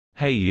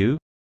Hey you,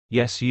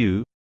 yes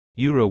you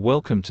are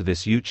welcome to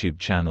this YouTube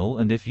channel,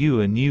 and if you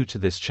are new to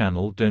this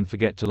channel, don't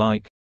forget to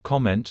like,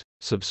 comment,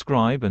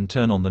 subscribe and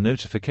turn on the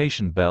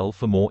notification bell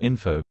for more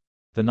info.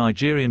 The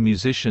Nigerian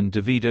musician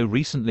Davido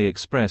recently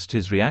expressed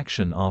his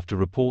reaction after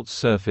reports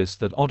surfaced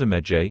that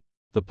ODUMEJE,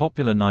 the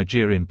popular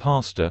Nigerian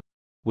pastor,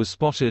 was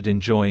spotted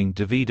enjoying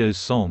Davido's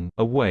song,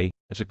 Away,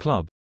 at a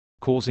club,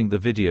 causing the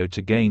video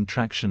to gain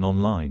traction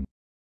online.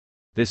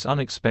 This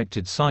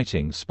unexpected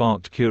sighting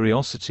sparked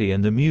curiosity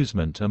and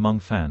amusement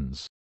among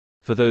fans.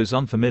 For those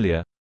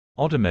unfamiliar,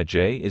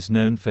 ODUMEJE is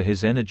known for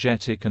his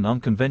energetic and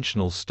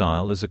unconventional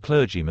style as a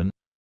clergyman,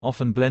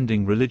 often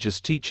blending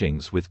religious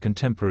teachings with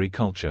contemporary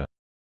culture.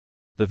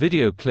 The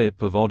video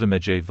clip of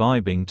ODUMEJE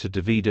vibing to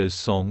Davido's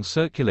song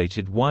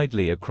circulated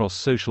widely across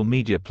social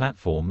media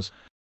platforms,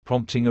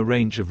 prompting a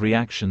range of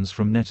reactions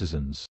from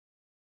netizens.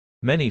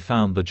 Many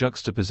found the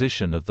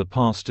juxtaposition of the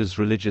pastor's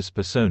religious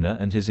persona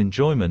and his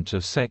enjoyment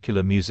of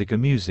secular music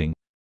amusing,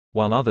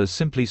 while others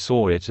simply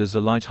saw it as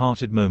a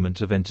light-hearted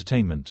moment of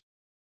entertainment.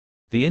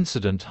 The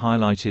incident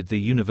highlighted the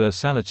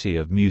universality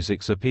of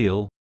music's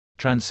appeal,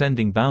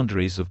 transcending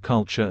boundaries of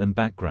culture and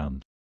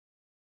background.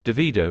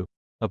 Davido,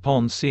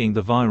 upon seeing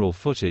the viral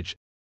footage,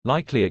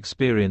 likely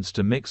experienced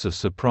a mix of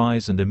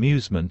surprise and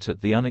amusement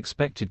at the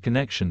unexpected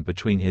connection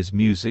between his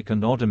music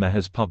and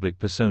ODUMEJE's public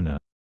persona.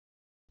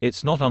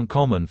 It's not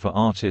uncommon for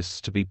artists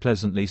to be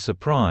pleasantly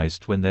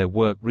surprised when their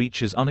work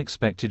reaches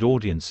unexpected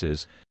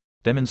audiences,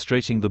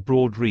 demonstrating the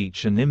broad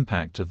reach and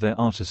impact of their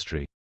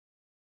artistry.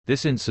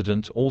 This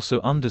incident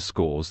also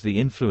underscores the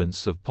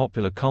influence of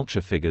popular culture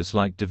figures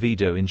like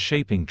Davido in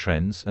shaping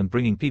trends and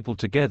bringing people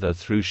together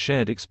through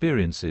shared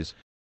experiences,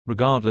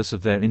 regardless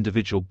of their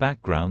individual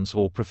backgrounds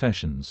or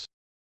professions.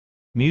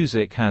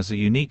 Music has a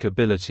unique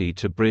ability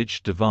to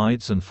bridge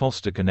divides and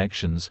foster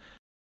connections,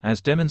 as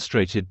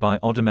demonstrated by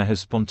ODUMEJE's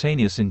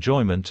spontaneous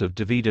enjoyment of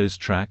Davido's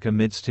track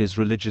amidst his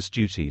religious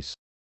duties.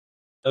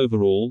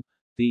 Overall,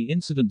 the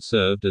incident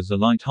served as a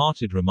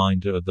light-hearted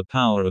reminder of the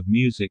power of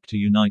music to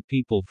unite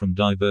people from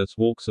diverse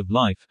walks of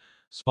life,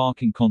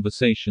 sparking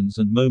conversations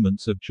and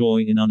moments of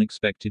joy in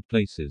unexpected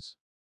places.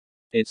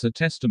 It's a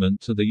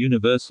testament to the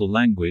universal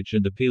language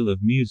and appeal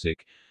of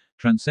music,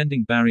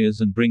 transcending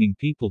barriers and bringing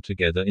people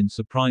together in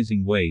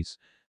surprising ways.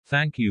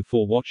 Thank you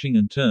for watching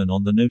and turn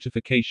on the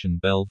notification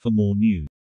bell for more news.